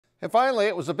And finally,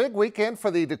 it was a big weekend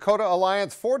for the Dakota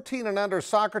Alliance 14 and under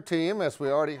soccer team. As we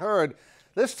already heard,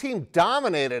 this team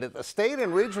dominated at the state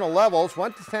and regional levels,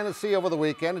 went to Tennessee over the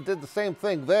weekend and did the same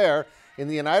thing there in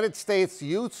the United States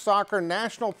Youth Soccer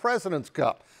National President's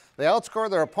Cup. They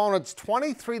outscored their opponents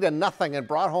 23-0 and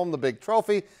brought home the big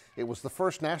trophy. It was the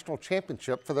first national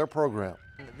championship for their program.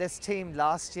 This team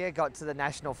last year got to the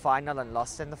national final and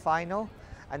lost in the final,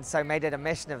 and so made it a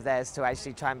mission of theirs to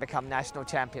actually try and become national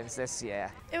champions this year.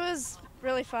 It was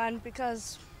really fun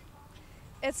because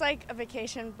it's like a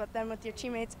vacation, but then with your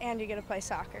teammates, and you get to play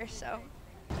soccer, so.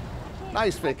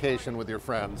 Nice vacation with your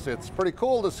friends. It's pretty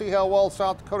cool to see how well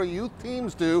South Dakota youth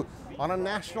teams do on a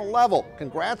national level.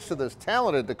 Congrats to this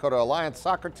talented Dakota Alliance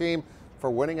soccer team for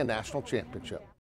winning a national championship.